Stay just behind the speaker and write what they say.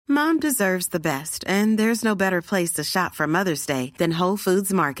Mom deserves the best, and there's no better place to shop for Mother's Day than Whole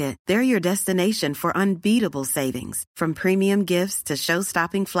Foods Market. They're your destination for unbeatable savings, from premium gifts to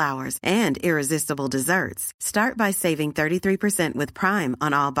show-stopping flowers and irresistible desserts. Start by saving 33% with Prime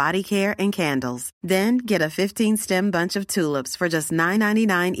on all body care and candles. Then get a 15-stem bunch of tulips for just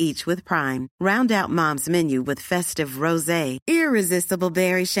 $9.99 each with Prime. Round out Mom's menu with festive rosé, irresistible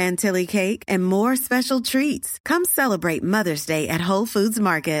berry chantilly cake, and more special treats. Come celebrate Mother's Day at Whole Foods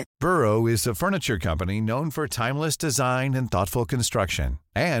Market. Burrow is a furniture company known for timeless design and thoughtful construction,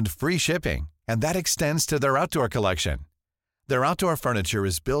 and free shipping, and that extends to their outdoor collection. Their outdoor furniture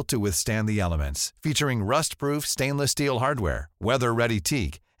is built to withstand the elements, featuring rust-proof stainless steel hardware, weather-ready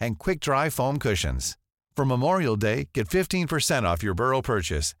teak, and quick-dry foam cushions. For Memorial Day, get 15% off your Burrow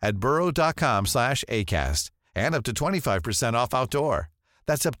purchase at burrow.com/ACAST, and up to 25% off outdoor.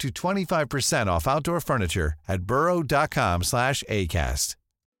 That's up to 25% off outdoor furniture at burrow.com/ACAST.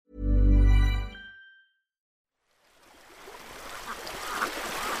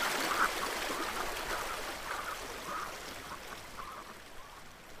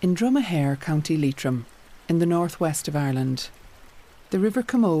 In Dromahair, County Leitrim, in the northwest of Ireland, the River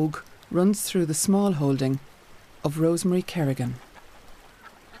Camogue runs through the small holding of Rosemary Kerrigan.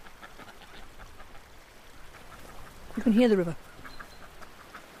 You can hear the river.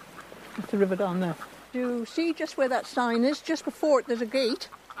 It's the river down there. You see just where that sign is? Just before it, there's a gate.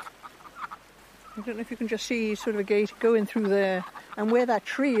 I don't know if you can just see sort of a gate going through there. And where that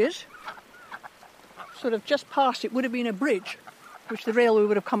tree is, sort of just past it, would have been a bridge, which the railway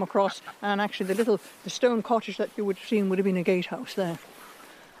would have come across. And actually the stone cottage that you would have seen would have been a gatehouse there.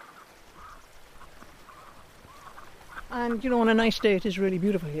 And, on a nice day, it is really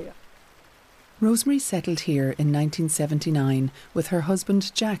beautiful here. Rosemary settled here in 1979 with her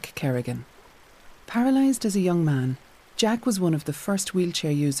husband Jack Kerrigan. Paralysed as a young man, Jack was one of the first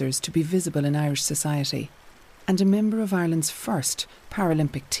wheelchair users to be visible in Irish society and a member of Ireland's first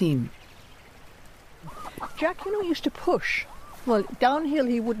Paralympic team. Jack, used to push. Well, downhill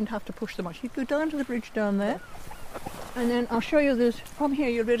he wouldn't have to push so much. He'd go down to the bridge down there, and then I'll show you this. From here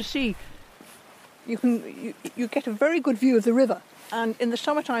you'll be able to see. You get a very good view of the river, and in the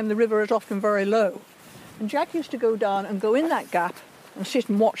summertime the river is often very low. And Jack used to go down and go in that gap and sit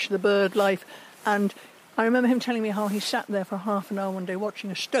and watch the bird life. And I remember him telling me how he sat there for half an hour one day watching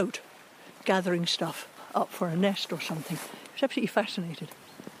a stoat gathering stuff up for a nest or something. He was absolutely fascinated.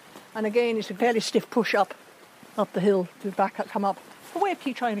 And again, it's a fairly stiff push up the hill to come up. A way of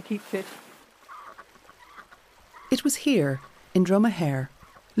trying to keep fit. It was here, in Dromahair,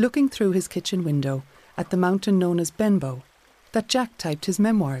 looking through his kitchen window at the mountain known as Benbow, that Jack typed his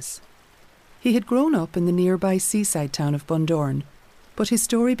memoirs. He had grown up in the nearby seaside town of Bundoran, but his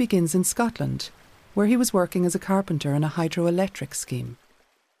story begins in Scotland, where he was working as a carpenter on a hydroelectric scheme.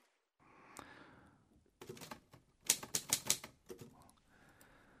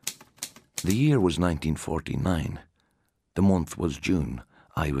 The year was 1949. The month was June.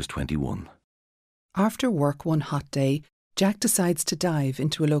 I was 21. After work one hot day, Jack decides to dive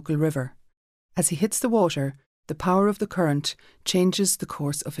into a local river. As he hits the water, the power of the current changes the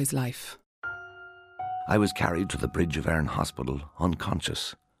course of his life. I was carried to the bridge of Erne Hospital,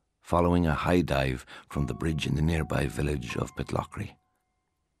 unconscious, following a high dive from the bridge in the nearby village of Pitlochry.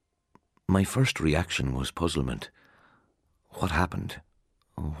 My first reaction was puzzlement. What happened?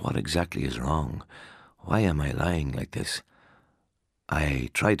 What exactly is wrong? Why am I lying like this? I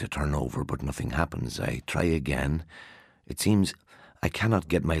try to turn over, but nothing happens. I try again. It seems I cannot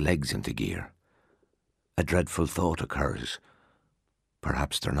get my legs into gear. A dreadful thought occurs.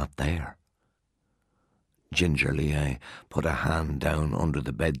 Perhaps they're not there. Gingerly, I put a hand down under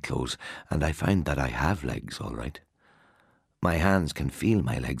the bedclothes, and I find that I have legs, all right. My hands can feel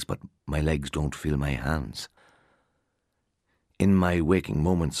my legs, but my legs don't feel my hands. In my waking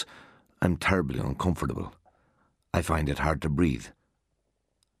moments, I'm terribly uncomfortable. I find it hard to breathe.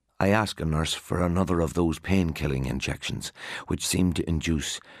 I ask a nurse for another of those pain-killing injections, which seem to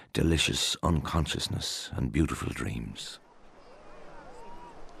induce delicious unconsciousness and beautiful dreams.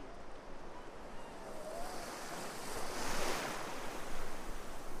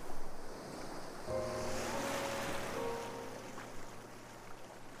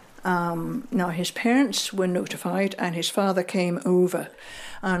 Now his parents were notified and his father came over,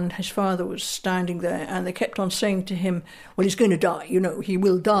 and his father was standing there and they kept on saying to him, well, he's going to die, he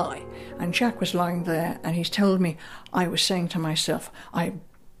will die. And Jack was lying there and he's told me, I was saying to myself, I'm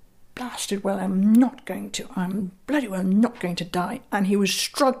bloody well not going to die. And he was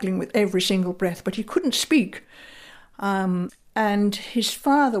struggling with every single breath, but he couldn't speak. And his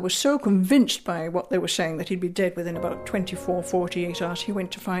father was so convinced by what they were saying that he'd be dead within about 24, 48 hours, he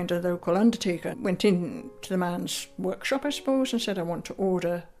went to find a local undertaker. Went in to the man's workshop, I suppose, and said, I'd like to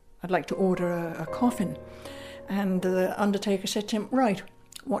order a coffin. And the undertaker said to him, right,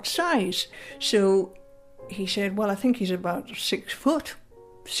 what size? So he said, well, I think he's about 6 foot,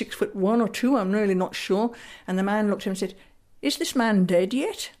 6'1" or 2, I'm really not sure. And the man looked at him and said, is this man dead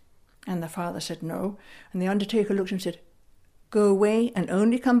yet? And the father said, no. And the undertaker looked at him and said, go away and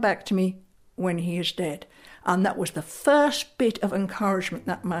only come back to me when he is dead. And that was the first bit of encouragement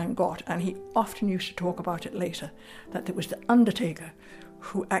that man got. And he often used to talk about it later, that it was the undertaker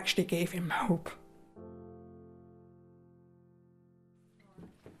who actually gave him hope.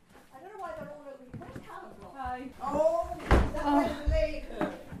 I don't know why they're all over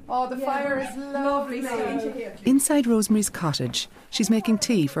here. Oh, the fire is lovely. Inside Rosemary's cottage, she's making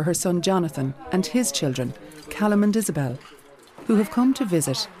tea for her son Jonathan and his children, Callum and Isabel, who have come to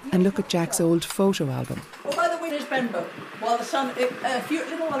visit and look at Jack's old photo album. Oh, by the way, there's Benbow. Well, the sun, a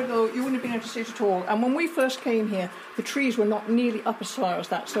little while ago, you wouldn't have been able to see it at all. And when we first came here, the trees were not nearly up as high as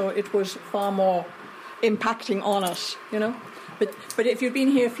that, so it was far more impacting on us, you know. But if you'd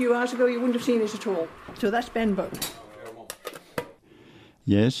been here a few hours ago, you wouldn't have seen it at all. So that's Benbow.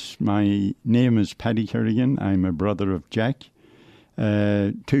 Yes, my name is Paddy Kerrigan. I'm a brother of Jack.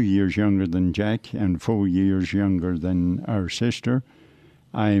 2 years younger than Jack and 4 years younger than our sister.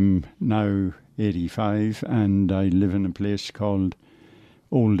 I'm now 85 and I live in a place called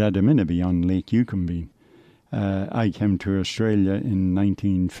Old Adaminaby on Lake Yucumbene. I came to Australia in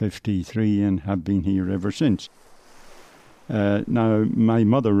 1953 and have been here ever since. Now, my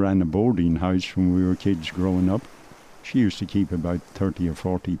mother ran a boarding house when we were kids growing up. She used to keep about 30 or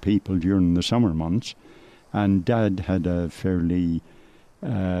 40 people during the summer months. And Dad had a fairly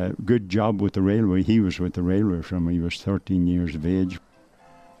good job with the railway. He was with the railway from he was 13 years of age.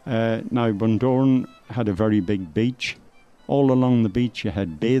 Now, Bundoran had a very big beach. All along the beach you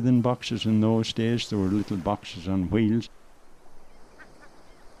had bathing boxes in those days. There were little boxes on wheels.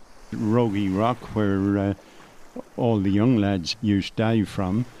 Rogie Rock, where all the young lads used to dive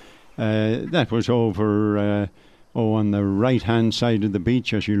from, that was over on the right-hand side of the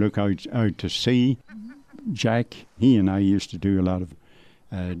beach as you look out to sea. Jack, he and I used to do a lot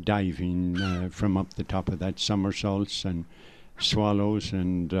of diving from up the top of that, somersaults and swallows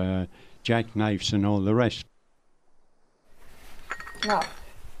and jackknives and all the rest. Now,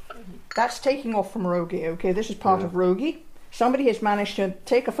 that's taking off from Rogie, okay? This is part of Rogie. Somebody has managed to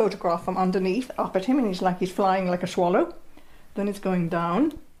take a photograph from underneath up at him and he's flying like a swallow. Then it's going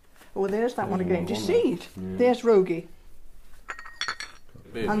down. Oh, there's that one again. Do you see it? Yeah. There's Rogie.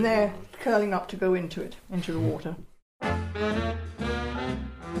 And they're curling up to go into the water.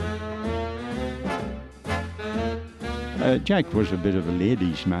 Jack was a bit of a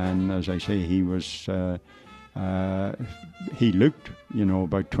ladies' man, as I say. He was, he looked,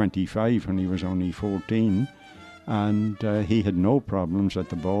 about 25 when he was only 14. And he had no problems at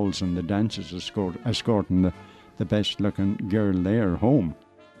the balls and the dances escorting the best-looking girl there home.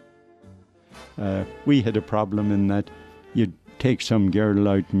 We had a problem in that you'd take some girl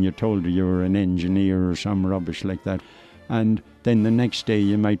out and you told her you were an engineer or some rubbish like that, and then the next day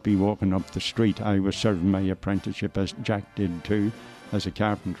you might be walking up the street. I was serving my apprenticeship, as Jack did too, as a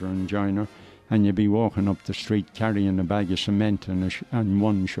carpenter and joiner, and you'd be walking up the street carrying a bag of cement on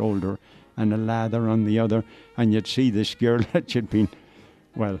one shoulder and a lather on the other, and you'd see this girl that you'd been,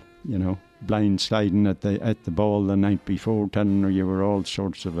 blindsiding at the ball the night before, telling her you were all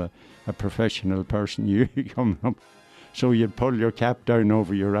sorts of a professional person. You come up, so you'd pull your cap down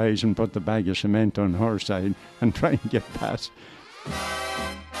over your eyes and put the bag of cement on her side and try and get past.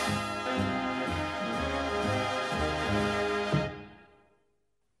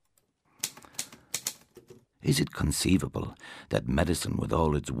 Is it conceivable that medicine, with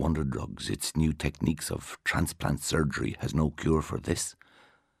all its wonder drugs, its new techniques of transplant surgery, has no cure for this?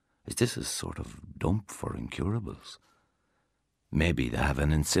 Is this a sort of dump for incurables? Maybe they have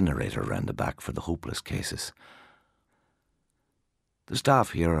an incinerator round the back for the hopeless cases. The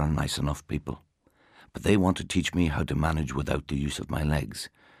staff here are nice enough people, but they want to teach me how to manage without the use of my legs.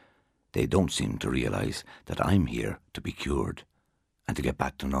 They don't seem to realise that I'm here to be cured and to get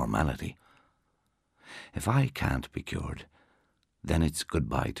back to normality. If I can't be cured, then it's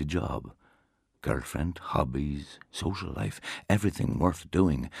goodbye to job, girlfriend, hobbies, social life, everything worth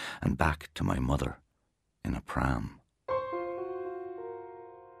doing, and back to my mother in a pram.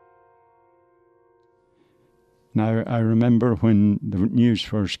 Now, I remember when the news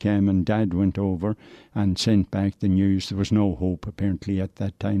first came and Dad went over and sent back the news. There was no hope, apparently, at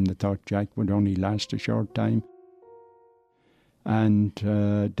that time. They thought Jack would only last a short time. And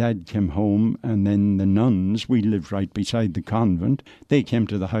Dad came home, and then the nuns, we lived right beside the convent, they came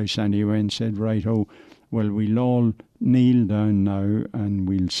to the house anyway and said, right, oh, well, we'll all kneel down now and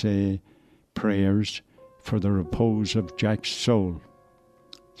we'll say prayers for the repose of Jack's soul,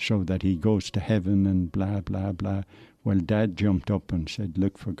 so that he goes to heaven and blah, blah, blah. Well, Dad jumped up and said,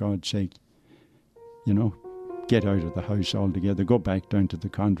 look, for God's sake, get out of the house altogether, go back down to the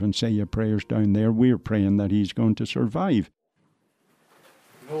convent, say your prayers down there. We're praying that he's going to survive.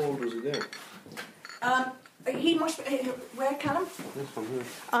 How old was he there? He must... where, Callum? This one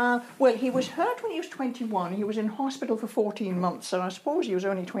here. Well, he was hurt when he was 21. He was in hospital for 14 months, and I suppose he was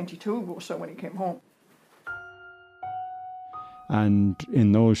only 22 or so when he came home. And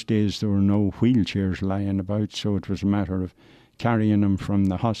in those days there were no wheelchairs lying about, so it was a matter of carrying him from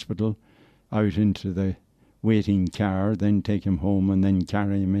the hospital out into the waiting car, then take him home and then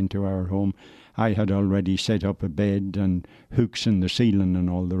carry him into our home. I had already set up a bed and hooks in the ceiling and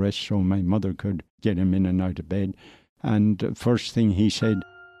all the rest, so my mother could get him in and out of bed. And first thing he said,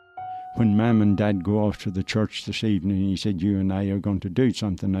 when Mum and Dad go off to the church this evening, he said, you and I are going to do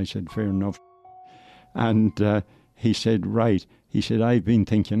something. I said, fair enough. And he said, right. He said, I've been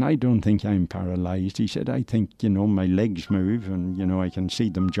thinking, I don't think I'm paralysed. He said, I think, my legs move and, I can see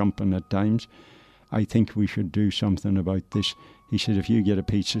them jumping at times. I think we should do something about this. He said, if you get a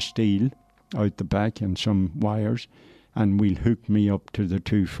piece of steel out the back and some wires, and we'll hook me up to the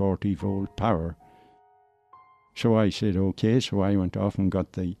 240-volt power. So I said, okay. So I went off and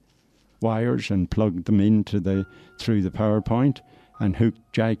got the wires and plugged them into through the power point and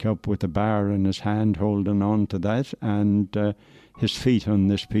hooked Jack up with a bar in his hand, holding on to that, and his feet on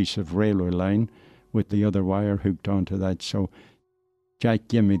this piece of railway line with the other wire hooked onto that. So Jack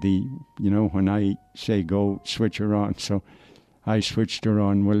gave me when I say go, switch her on. So I switched her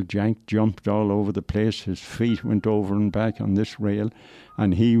on. Well, Jack jumped all over the place. His feet went over and back on this rail,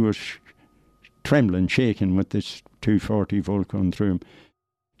 and he was trembling, shaking with this 240-volt going through him.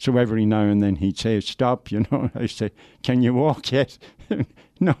 So every now and then he'd say, stop, I say, can you walk yet?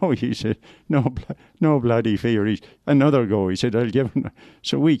 No, he said, no bloody fear. Another go, he said, I'll give him.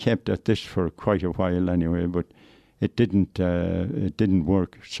 So we kept at this for quite a while anyway, but it didn't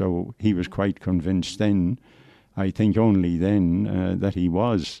work. So he was quite convinced then, I think only then, that he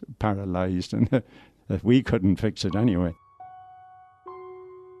was paralysed and that we couldn't fix it anyway.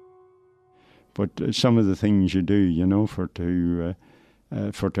 But some of the things you do,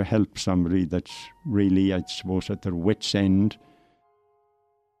 for to help somebody that's really, I suppose, at their wit's end.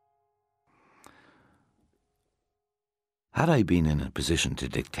 Had I been in a position to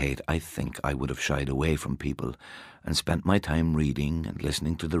dictate, I think I would have shied away from people and spent my time reading and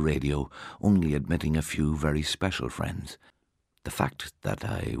listening to the radio, only admitting a few very special friends. The fact that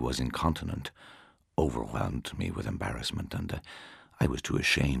I was incontinent overwhelmed me with embarrassment, and I was too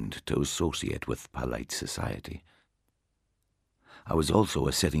ashamed to associate with polite society. I was also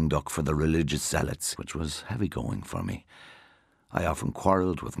a sitting duck for the religious zealots, which was heavy going for me. I often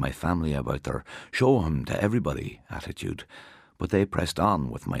quarrelled with my family about their show him to everybody attitude, but they pressed on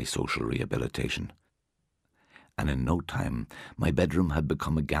with my social rehabilitation. And in no time, my bedroom had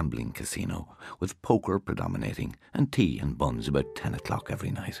become a gambling casino, with poker predominating and tea and buns about 10 o'clock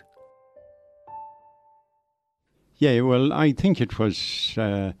every night. Yeah, well, I think it was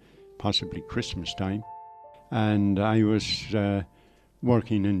possibly Christmas time, and I was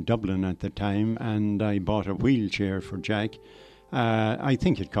working in Dublin at the time, and I bought a wheelchair for Jack. I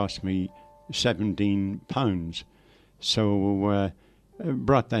think it cost me £17. So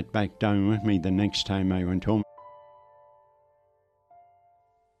brought that back down with me the next time I went home.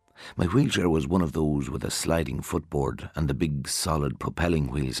 My wheelchair was one of those with a sliding footboard and the big solid propelling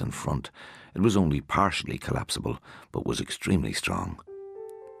wheels in front. It was only partially collapsible, but was extremely strong.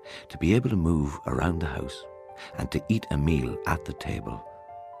 To be able to move around the house and to eat a meal at the table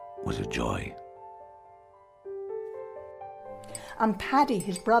was a joy. And Paddy,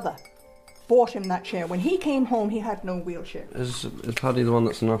 his brother, bought him that chair. When he came home, he had no wheelchair. Is Paddy the one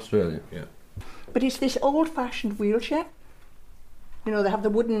that's in Australia? Yeah. But it's this old-fashioned wheelchair. They have the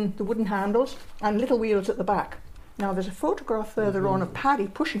wooden handles and little wheels at the back. Now, there's a photograph further on of Paddy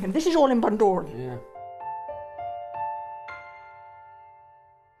pushing him. This is all in Bundoran. Yeah.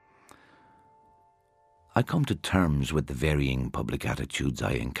 I come to terms with the varying public attitudes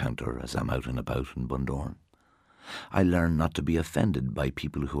I encounter as I'm out and about in Bundoran. I learn not to be offended by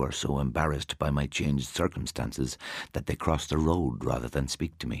people who are so embarrassed by my changed circumstances that they cross the road rather than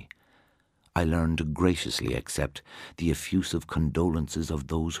speak to me. I learn to graciously accept the effusive condolences of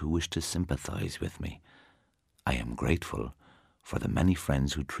those who wish to sympathise with me. I am grateful for the many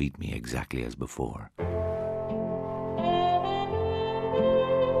friends who treat me exactly as before.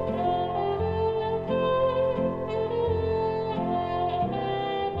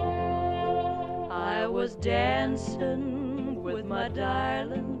 was dancing with my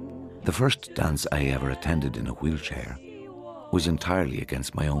darling. The first dance I ever attended in a wheelchair was entirely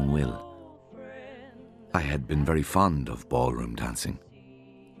against my own will. I had been very fond of ballroom dancing,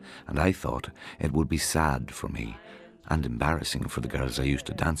 and I thought it would be sad for me and embarrassing for the girls I used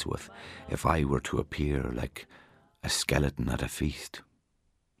to dance with if I were to appear like a skeleton at a feast.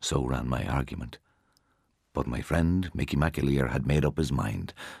 So ran my argument. But my friend, Mickey McAleer, had made up his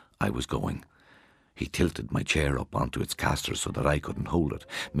mind. I was going. He tilted my chair up onto its casters so that I couldn't hold it.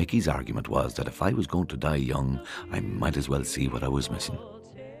 Mickey's argument was that if I was going to die young, I might as well see what I was missing.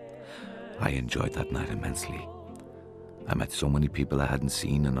 I enjoyed that night immensely. I met so many people I hadn't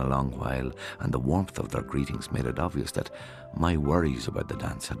seen in a long while, and the warmth of their greetings made it obvious that my worries about the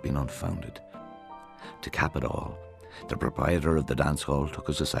dance had been unfounded. To cap it all, the proprietor of the dance hall took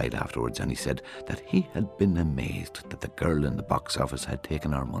us aside afterwards, and he said that he had been amazed that the girl in the box office had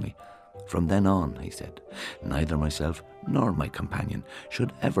taken our money. From then on, he said, neither myself nor my companion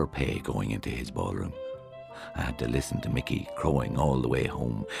should ever pay going into his ballroom. I had to listen to Mickey crowing all the way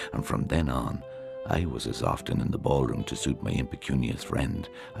home, and from then on, I was as often in the ballroom to suit my impecunious friend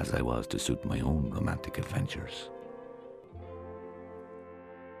as I was to suit my own romantic adventures.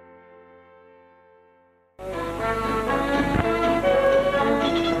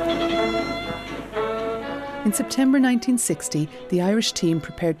 In September 1960, the Irish team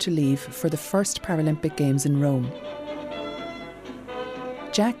prepared to leave for the first Paralympic Games in Rome.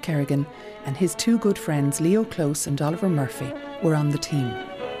 Jack Kerrigan and his two good friends, Leo Close and Oliver Murphy, were on the team.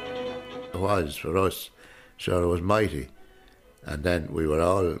 It was, for us, sure, it was mighty. And then we were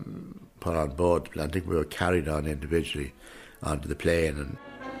all put on board. I think we were carried on individually onto the plane.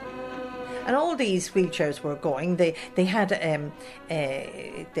 And all these wheelchairs were going. They had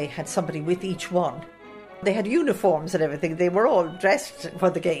somebody with each one. They had uniforms and everything. They were all dressed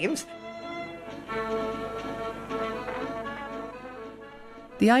for the games.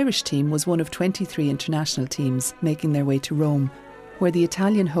 The Irish team was one of 23 international teams making their way to Rome, where the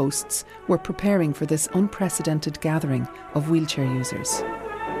Italian hosts were preparing for this unprecedented gathering of wheelchair users.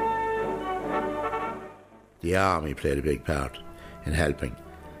 The army played a big part in helping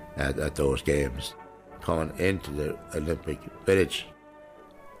at those games, coming into the Olympic Village.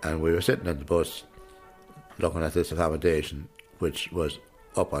 And we were sitting on the bus looking at this accommodation, which was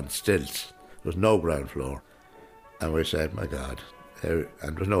up on stilts. There was no ground floor. And we said, my God, and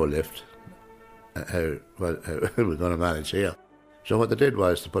there was no lift. How are we going to manage here? So what they did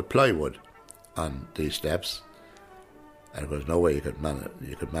was to put plywood on these steps, and there was no way you could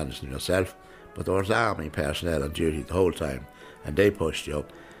manage them yourself. But there was army personnel on duty the whole time, and they pushed you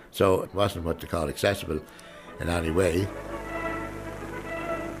up. So it wasn't what they call accessible in any way.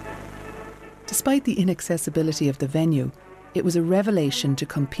 Despite the inaccessibility of the venue, it was a revelation to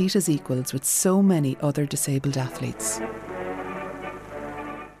compete as equals with so many other disabled athletes.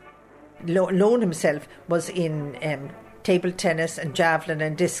 Lone himself was in table tennis and javelin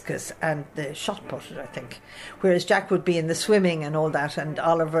and discus and the shot put, I think. Whereas Jack would be in the swimming and all that, and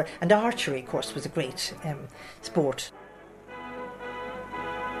Oliver, and archery, of course, was a great sport.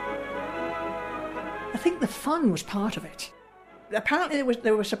 I think the fun was part of it. Apparently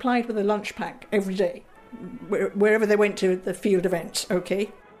they were supplied with a lunch pack every day, wherever they went to the field events, okay?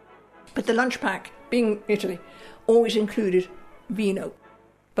 But the lunch pack, being Italy, always included vino.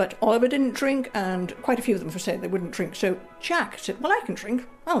 But Oliver didn't drink, and quite a few of them said they wouldn't drink. So Jack said, well, I can drink.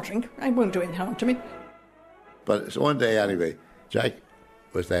 I'll drink. It won't do any harm to me. But one day, anyway, Jack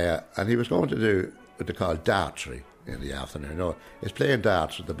was there, and he was going to do what they call dartry in the afternoon. No, it's playing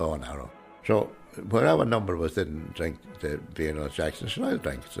darts with the bow and arrow. So wherever number was didn't drink the vino, Jackson said, I'll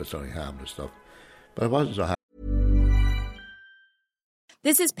drink. It's only harmless stuff. But it wasn't so harmless.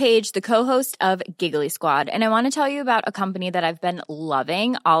 This is Paige, the co-host of Giggly Squad, and I want to tell you about a company that I've been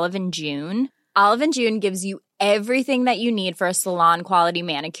loving, Olive & June. Olive & June gives you everything that you need for a salon-quality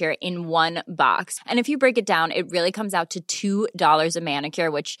manicure in one box. And if you break it down, it really comes out to $2 a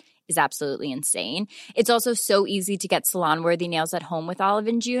manicure, which is absolutely insane. It's also so easy to get salon-worthy nails at home with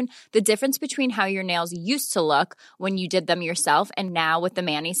Olive & June. The difference between how your nails used to look when you did them yourself and now with the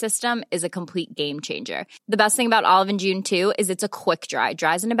Mani system is a complete game changer. The best thing about Olive & June, too, is it's a quick dry.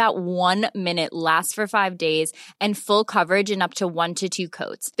 Dries in about 1 minute, lasts for 5 days, and full coverage in up to 1 to 2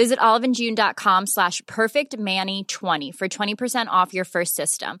 coats. Visit oliveandjune.com/perfectmani20 for 20% off your first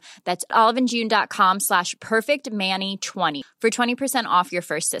system. That's oliveandjune.com/perfectmani20 for 20% off your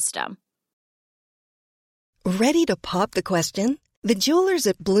first system. Ready to pop the question? The jewelers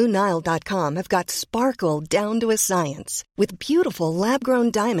at BlueNile.com have got sparkle down to a science with beautiful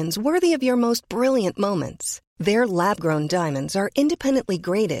lab-grown diamonds worthy of your most brilliant moments. Their lab-grown diamonds are independently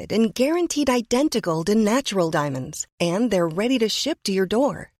graded and guaranteed identical to natural diamonds. And they're ready to ship to your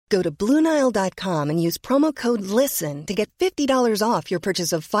door. Go to BlueNile.com and use promo code LISTEN to get $50 off your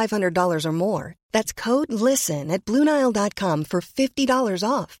purchase of $500 or more. That's code LISTEN at BlueNile.com for $50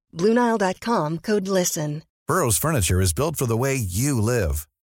 off. BlueNile.com, code LISTEN. Burrow's furniture is built for the way you live.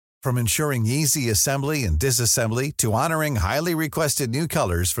 From ensuring easy assembly and disassembly to honoring highly requested new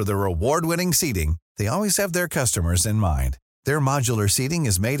colors for their award-winning seating, they always have their customers in mind. Their modular seating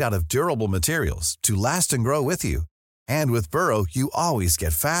is made out of durable materials to last and grow with you. And with Burrow, you always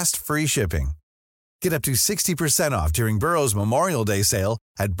get fast, free shipping. Get up to 60% off during Burrow's Memorial Day sale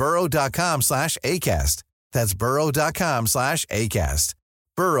at burrow.com/ACAST. That's burrow.com/ACAST.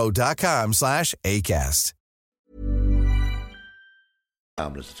 burrow.com/ACAST.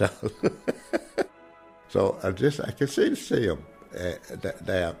 So I can still see them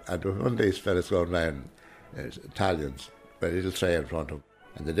there, and one of these fellas going round, Italians, with a little tray in front of them,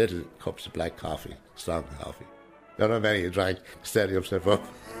 and the little cups of black coffee, strong coffee. Don't know how many you drank, steady himself up.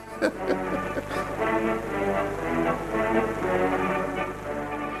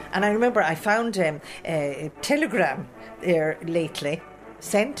 And I remember I found a telegram there lately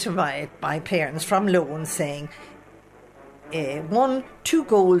sent to my parents from Loan saying 1, 2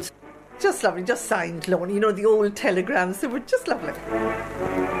 goals. Just lovely, just signed Loan. You know, the old telegrams, they were just lovely.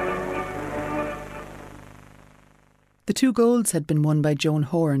 The 2 golds had been won by Joan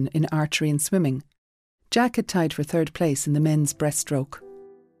Horan in archery and swimming. Jack had tied for 3rd place in the men's breaststroke.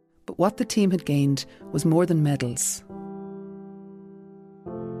 But what the team had gained was more than medals.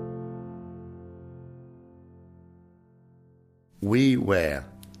 We were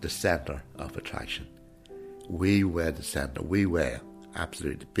the centre of attraction. We were the centre. We were,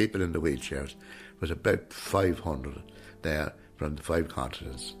 absolutely. People in the wheelchairs, was about 500 there from the 5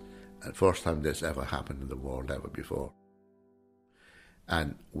 continents. The first time this ever happened in the world ever before.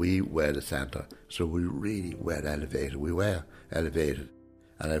 And we were the centre, so we really were elevated. We were elevated.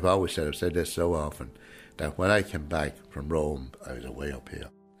 And I've always said, I've said this so often, that when I came back from Rome, I was way up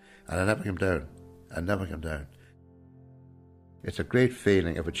here. And I never came down. It's a great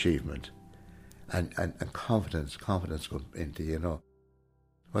feeling of achievement and confidence comes into, you know.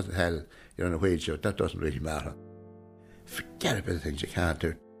 What the hell, you're on a wheelchair, that doesn't really matter. Forget about the things you can't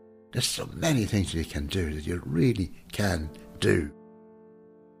do. There's so many things you can do that you really can do.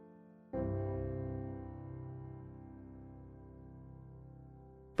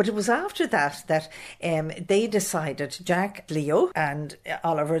 But it was after that they decided, Jack, Leo and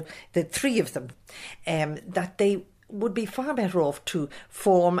Oliver, the 3 of them, that they would be far better off to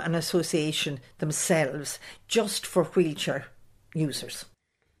form an association themselves just for wheelchair users.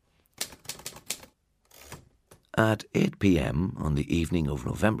 At 8 p.m. on the evening of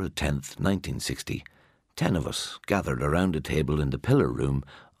November 10th, 1960, 10 of us gathered around a table in the pillar room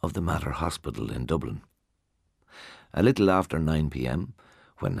of the Mater Hospital in Dublin. A little after 9 p.m,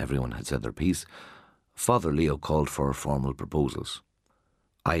 when everyone had said their piece, Father Leo called for formal proposals.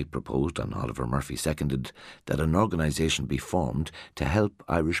 I proposed, and Oliver Murphy seconded, that an organisation be formed to help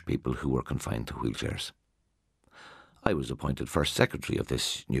Irish people who were confined to wheelchairs. I was appointed first secretary of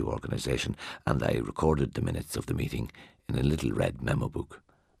this new organisation, and I recorded the minutes of the meeting in a little red memo book.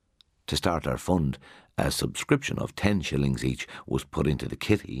 To start our fund, a subscription of 10 shillings each was put into the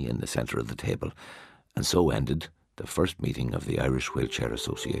kitty in the centre of the table, and so ended the first meeting of the Irish Wheelchair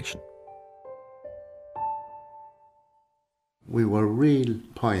Association. We were real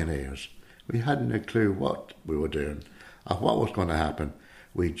pioneers. We hadn't a clue what we were doing or what was going to happen.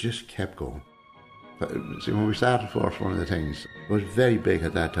 We just kept going. But see, when we started first, one of the things was very big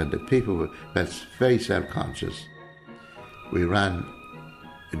at that time. The people felt very self-conscious. We ran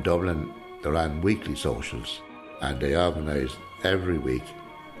in Dublin, they ran weekly socials, and they organised every week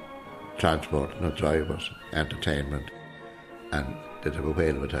transport, no drivers, entertainment, and they'd have a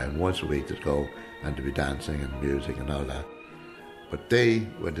whale of a time. Once a week they'd go and there'd be dancing and music and all that. But they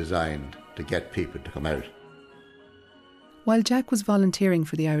were designed to get people to come out. While Jack was volunteering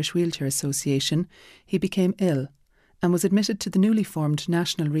for the Irish Wheelchair Association, he became ill and was admitted to the newly formed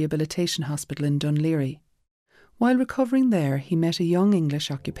National Rehabilitation Hospital in Dunleary. While recovering there, he met a young English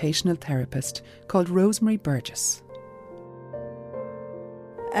occupational therapist called Rosemary Burgess.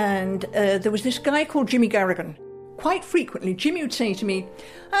 And there was this guy called Jimmy Garrigan. Quite frequently, Jimmy would say to me,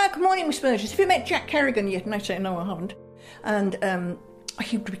 "Good morning, Miss Burgess. Have you met Jack Kerrigan yet?" And I'd say, "No, I haven't." And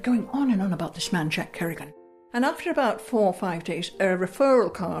he would be going on and on about this man, Jack Kerrigan. And after about 4 or 5 days, a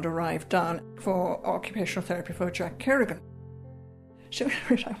referral card arrived down for occupational therapy for Jack Kerrigan. So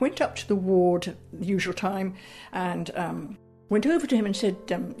I went up to the ward at the usual time and went over to him and said,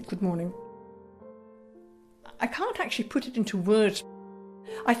 "Good morning. I can't actually put it into words.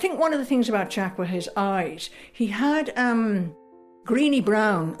 I think one of the things about Jack were his eyes. He had greeny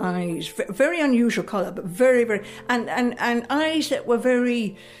brown eyes, very unusual colour, but very, very... And eyes that were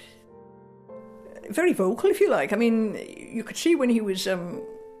very, very vocal, if you like. I mean, you could see when he was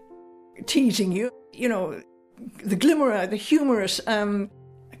teasing you, you know, the glimmerer, the humorous,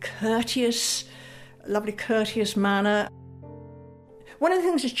 courteous, lovely courteous manner. One of the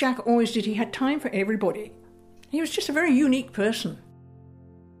things that Jack always did, he had time for everybody. He was just a very unique person.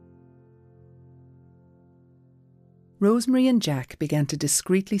 Rosemary and Jack began to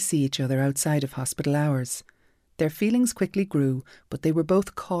discreetly see each other outside of hospital hours. Their feelings quickly grew, but they were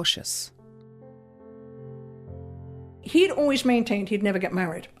both cautious. He'd always maintained he'd never get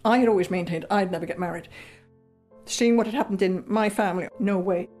married. I had always maintained I'd never get married. Seeing what had happened in my family, no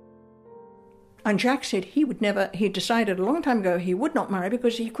way. And Jack said he'd decided a long time ago he would not marry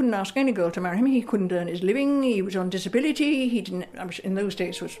because he couldn't ask any girl to marry him. He couldn't earn his living, he was on disability, he didn't, in those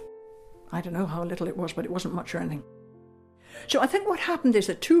days was, I don't know how little it was, but it wasn't much or anything. So I think what happened is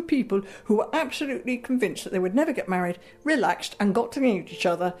that two people who were absolutely convinced that they would never get married relaxed and got to know each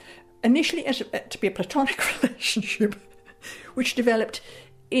other, initially to be a platonic relationship, which developed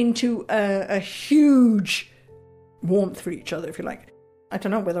into a huge warmth for each other, if you like. I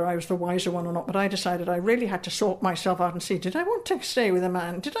don't know whether I was the wiser one or not, but I decided I really had to sort myself out and see, did I want to stay with a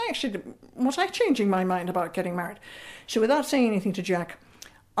man? Was I changing my mind about getting married? So without saying anything to Jack,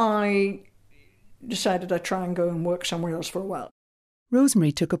 I decided I'd try and go and work somewhere else for a while.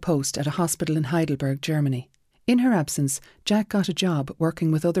 Rosemary took a post at a hospital in Heidelberg, Germany. In her absence, Jack got a job working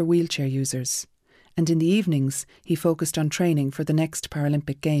with other wheelchair users. And in the evenings, he focused on training for the next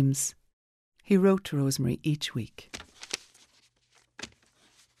Paralympic Games. He wrote to Rosemary each week.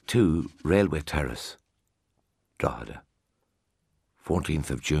 To Railway Terrace, Drogheda, 14th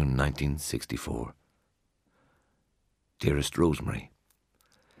of June 1964. Dearest Rosemary,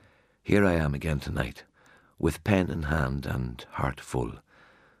 here I am again tonight, with pen in hand and heart full.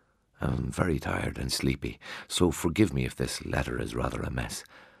 I'm very tired and sleepy, so forgive me if this letter is rather a mess.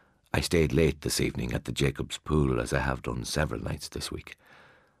 I stayed late this evening at the Jacob's Pool, as I have done several nights this week.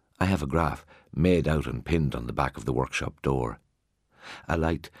 I have a graph made out and pinned on the back of the workshop door. A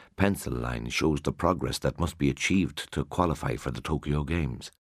light pencil line shows the progress that must be achieved to qualify for the Tokyo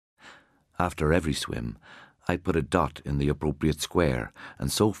Games. After every swim, I put a dot in the appropriate square,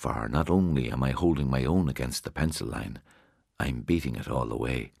 and so far not only am I holding my own against the pencil line, I'm beating it all the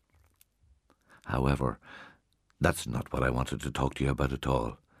way. However, that's not what I wanted to talk to you about at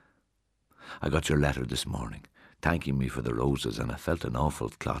all. I got your letter this morning, thanking me for the roses, and I felt an awful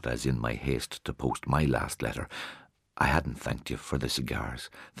clot as in my haste to post my last letter I hadn't thanked you for the cigars.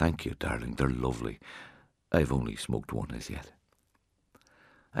 Thank you, darling, they're lovely. I've only smoked one as yet.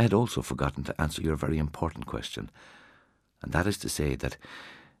 I had also forgotten to answer your very important question, and that is to say that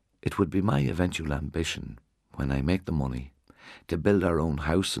it would be my eventual ambition, when I make the money, to build our own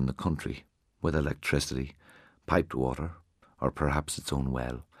house in the country, with electricity, piped water, or perhaps its own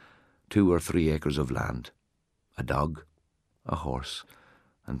well, 2 or 3 acres of land, a dog, a horse,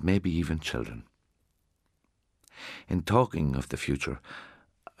 and maybe even children. In talking of the future,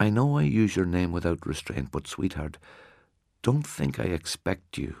 I know I use your name without restraint, but sweetheart, don't think I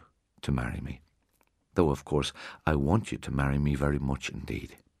expect you to marry me, though of course I want you to marry me very much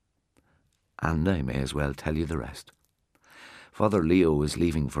indeed. And I may as well tell you the rest. Father Leo is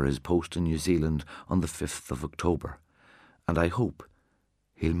leaving for his post in New Zealand on the 5th of October, and I hope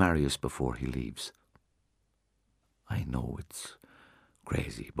he'll marry us before he leaves. I know it's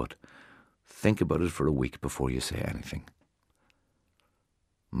crazy, but think about it for a week before you say anything.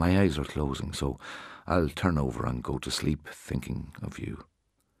 My eyes are closing, so I'll turn over and go to sleep thinking of you.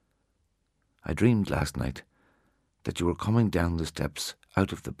 I dreamed last night that you were coming down the steps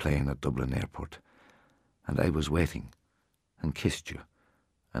out of the plane at Dublin Airport, and I was waiting and kissed you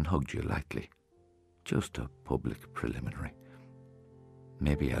and hugged you lightly. Just a public preliminary.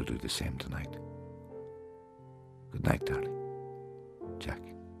 Maybe I'll do the same tonight. Good night, darling. Jack.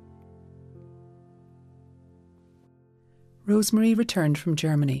 Rosemary returned from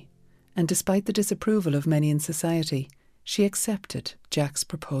Germany, and despite the disapproval of many in society, she accepted Jack's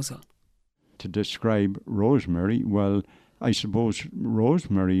proposal. To describe Rosemary, well, I suppose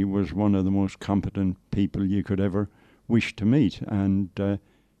Rosemary was one of the most competent people you could ever wish to meet, and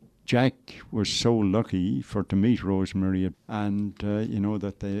Jack was so lucky to meet Rosemary, and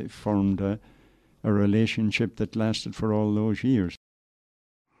that they formed a relationship that lasted for all those years.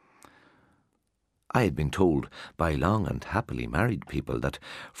 I had been told by long and happily married people that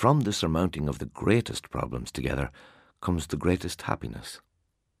from the surmounting of the greatest problems together comes the greatest happiness.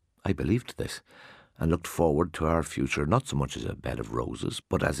 I believed this, and looked forward to our future not so much as a bed of roses,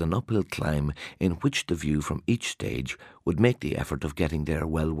 but as an uphill climb in which the view from each stage would make the effort of getting there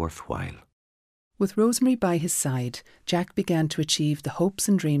well worthwhile. With Rosemary by his side, Jack began to achieve the hopes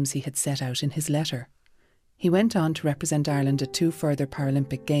and dreams he had set out in his letter. He went on to represent Ireland at 2 further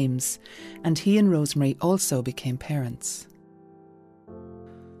Paralympic Games, and he and Rosemary also became parents.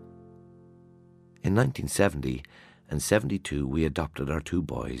 In 1970 and 72 we adopted our 2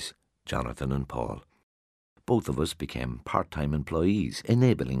 boys, Jonathan and Paul. Both of us became part-time employees,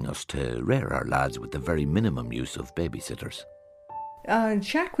 enabling us to rear our lads with the very minimum use of babysitters.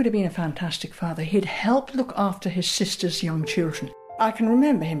 Jack would have been a fantastic father. He'd helped look after his sister's young children. I can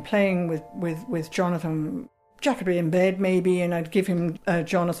remember him playing with Jonathan. Jack would be in bed maybe, and I'd give him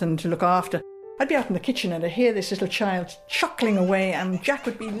Jonathan to look after. I'd be out in the kitchen and I'd hear this little child chuckling away, and Jack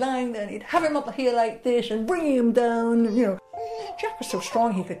would be lying there and he'd have him up here like this and bringing him down, and, you know. Jack was so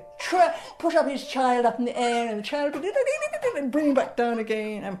strong he could push up his child up in the air, and the child would and bring him back down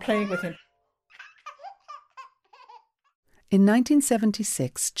again and playing with him. In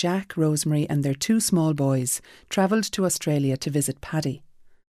 1976, Jack, Rosemary and their 2 small boys travelled to Australia to visit Paddy.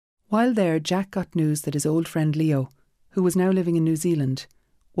 While there, Jack got news that his old friend Leo, who was now living in New Zealand,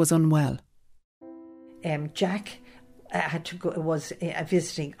 was unwell. Jack was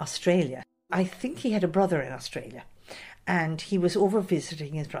visiting Australia. I think he had a brother in Australia, and he was over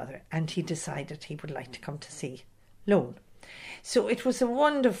visiting his brother, and he decided he would like to come to see Lone. So it was a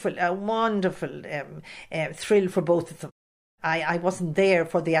wonderful thrill for both of them. I wasn't there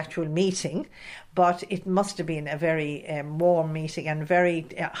for the actual meeting, but it must have been a very warm meeting and very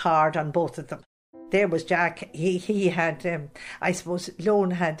hard on both of them. There was Jack. He had, I suppose,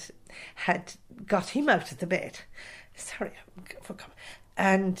 Lone had got him out of the bed. Sorry,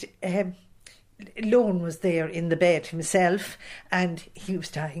 and Lone was there in the bed himself, and he was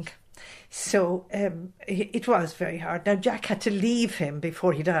dying. So it was very hard. Now, Jack had to leave him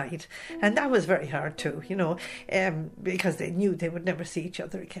before he died, and that was very hard too, you know, because they knew they would never see each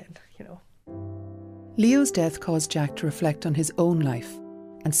other again, you know. Leo's death caused Jack to reflect on his own life,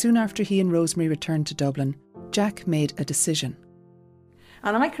 and soon after he and Rosemary returned to Dublin, Jack made a decision.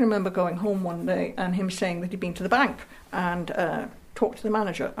 And I can remember going home one day and him saying that he'd been to the bank and talked to the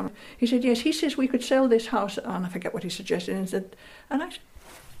manager. And he said, yes, he says we could sell this house, and I forget what he suggested, and I said,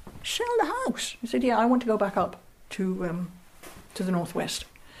 sell the house? He said, yeah, I want to go back up to the northwest.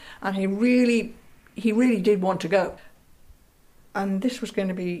 And he really did want to go. And this was going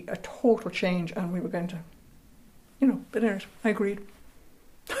to be a total change, and we were going to, you know, but anyways, I agreed.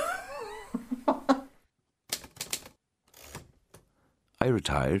 I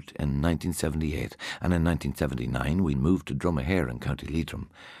retired in 1978, and in 1979 we moved to Dromahare in County Leitrim,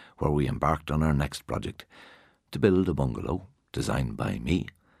 where we embarked on our next project, to build a bungalow designed by me,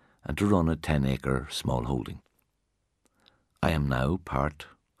 and to run a 10-acre small holding. I am now part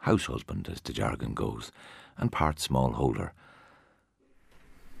house husband, as the jargon goes, and part smallholder.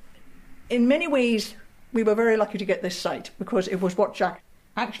 In many ways, we were very lucky to get this site, because it was what Jack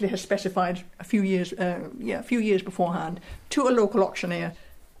actually has specified a few years beforehand to a local auctioneer.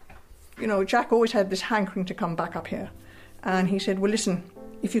 You know, Jack always had this hankering to come back up here, and he said, well, listen,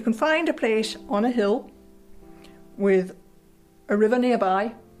 if you can find a place on a hill with a river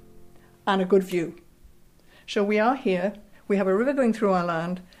nearby and a good view. So we are here, we have a river going through our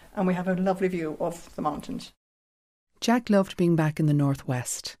land, and we have a lovely view of the mountains. Jack loved being back in the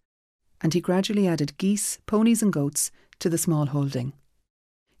northwest, and he gradually added geese, ponies and goats to the small holding.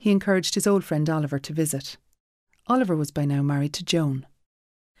 He encouraged his old friend Oliver to visit. Oliver was by now married to Joan.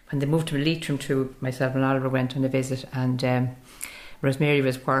 When they moved to Leitrim too, myself and Oliver went on a visit, and Rosemary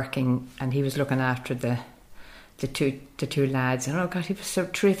was working and he was looking after the two lads, and oh God, he was so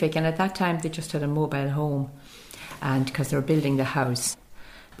terrific. And at that time they just had a mobile home, and because they were building the house,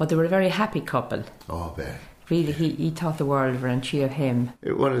 but they were a very happy couple. Oh, very. Really, he thought the world of her, and she of him.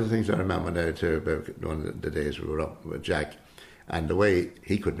 One of the things I remember now too about one of the days we were up with Jack, and the way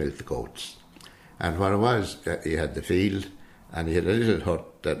he could milk the goats. And what it was, he had the field, and he had a little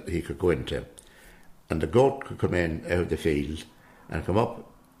hut that he could go into, and the goat could come in out of the field and come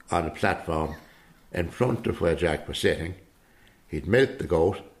up on a platform in front of where Jack was sitting. He'd milk the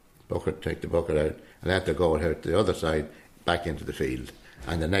goat, take the bucket out, and let the goat out the other side back into the field,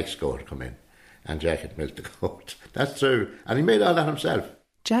 and the next goat would come in, and Jack had milked the goat. That's true, and he made all that himself.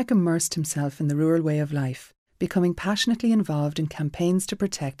 Jack immersed himself in the rural way of life, becoming passionately involved in campaigns to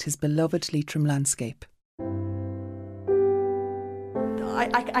protect his beloved Leitrim landscape.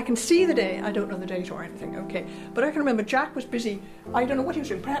 I can see the day, I don't know the date or anything, okay, but I can remember Jack was busy, I don't know what he was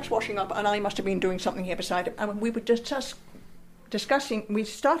doing, perhaps washing up, and I must have been doing something here beside him, and we were just discussing, we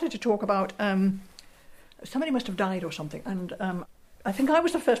started to talk about somebody must have died or something. And I think I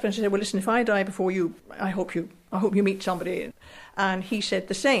was the first person to say, well, listen, if I die before you, I hope you meet somebody. And he said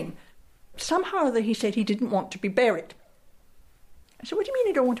the same. Somehow that he said he didn't want to be buried. I said, what do you mean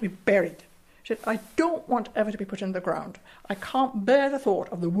you don't want to be buried? He said, I don't want ever to be put in the ground. I can't bear the thought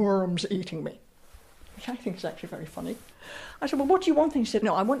of the worms eating me. Which I think is actually very funny. I said, well, what do you want? And he said,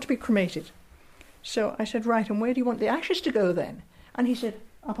 no, I want to be cremated. So I said, right, and where do you want the ashes to go then? And he said,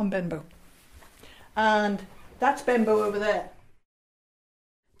 up on Benbow. And that's Benbow over there.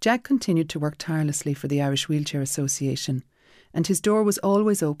 Jack continued to work tirelessly for the Irish Wheelchair Association, and his door was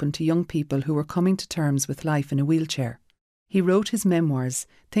always open to young people who were coming to terms with life in a wheelchair. He wrote his memoirs,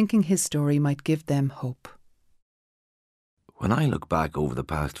 thinking his story might give them hope. When I look back over the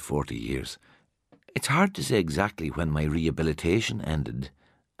past 40 years, it's hard to say exactly when my rehabilitation ended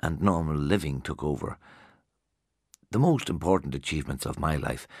and normal living took over. The most important achievements of my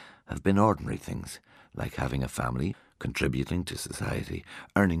life have been ordinary things, like having a family, contributing to society,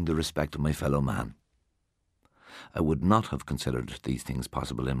 earning the respect of my fellow man. I would not have considered these things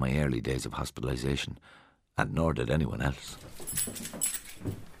possible in my early days of hospitalisation, and nor did anyone else.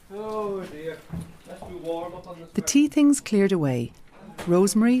 Oh dear, let's do warm up on this. The tea things cleared away.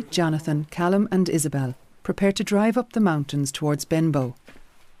 Rosemary, Jonathan, Callum and Isabel prepared to drive up the mountains towards Benbow,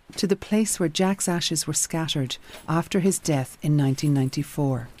 to the place where Jack's ashes were scattered after his death in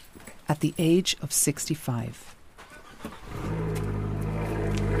 1994, at the age of 65.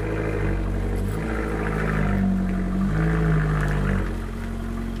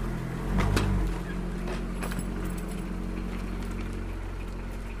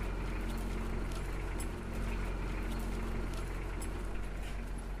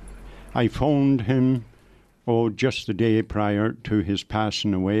 I phoned him, just the day prior to his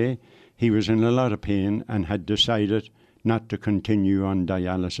passing away. He was in a lot of pain and had decided not to continue on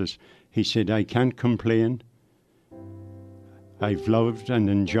dialysis. He said, I can't complain. I've loved and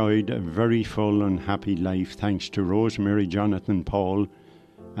enjoyed a very full and happy life thanks to Rosemary, Jonathan, Paul,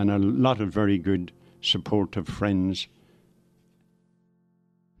 and a lot of very good supportive friends.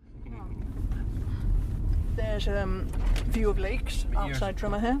 There's a view of lakes outside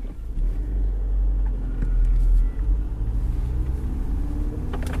Dromahare.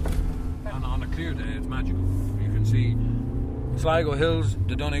 On a clear day, it's magical. You can see Sligo Hills,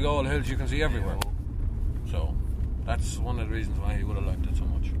 the Donegal Hills, you can see everywhere. So that's one of the reasons why he would have liked it so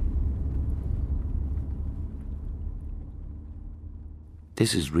much.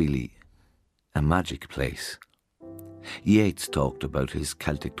 This is really a magic place. Yeats talked about his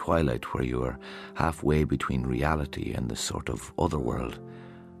Celtic twilight, where you are halfway between reality and the sort of other world,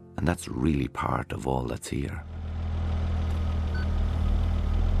 and that's really part of all that's here.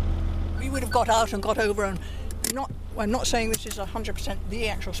 We would have got out and got over, and I'm not saying this is 100% the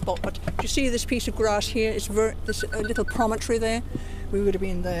actual spot, but do you see this piece of grass here? It's this a little promontory there. We would have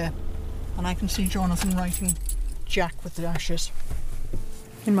been there, and I can see Jonathan writing Jack with the ashes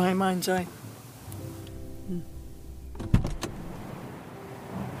in my mind's eye.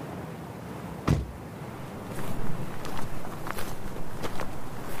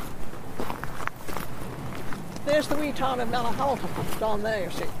 There's the wee town of Malahalapan down there,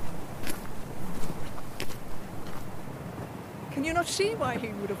 you see. Can you not see why he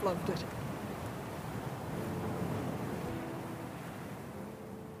would have loved it?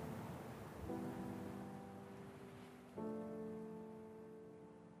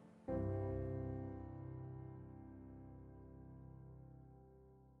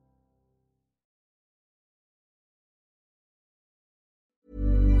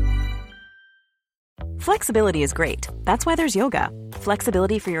 Flexibility is great. That's why there's yoga.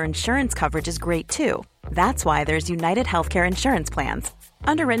 Flexibility for your insurance coverage is great too. That's why there's United Healthcare Insurance Plans.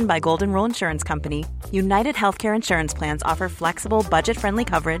 Underwritten by Golden Rule Insurance Company, United Healthcare Insurance Plans offer flexible, budget-friendly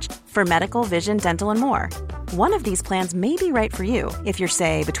coverage for medical, vision, dental, and more. One of these plans may be right for you if you're,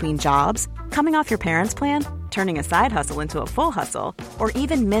 say, between jobs, coming off your parents' plan, turning a side hustle into a full hustle, or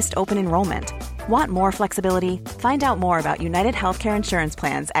even missed open enrollment. Want more flexibility? Find out more about United Healthcare Insurance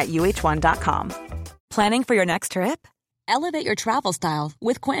Plans at uh1.com. Planning for your next trip? Elevate your travel style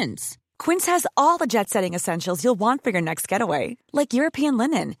with Quince. Quince has all the jet-setting essentials you'll want for your next getaway, like European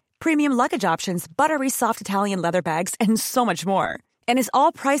linen, premium luggage options, buttery soft Italian leather bags, and so much more. And is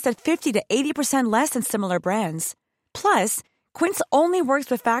all priced at 50 to 80% less than similar brands. Plus, Quince only works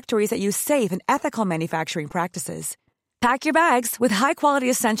with factories that use safe and ethical manufacturing practices. Pack your bags with high-quality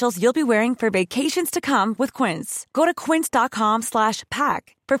essentials you'll be wearing for vacations to come with Quince. Go to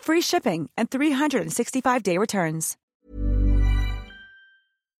quince.com/pack for free shipping and 365-day returns.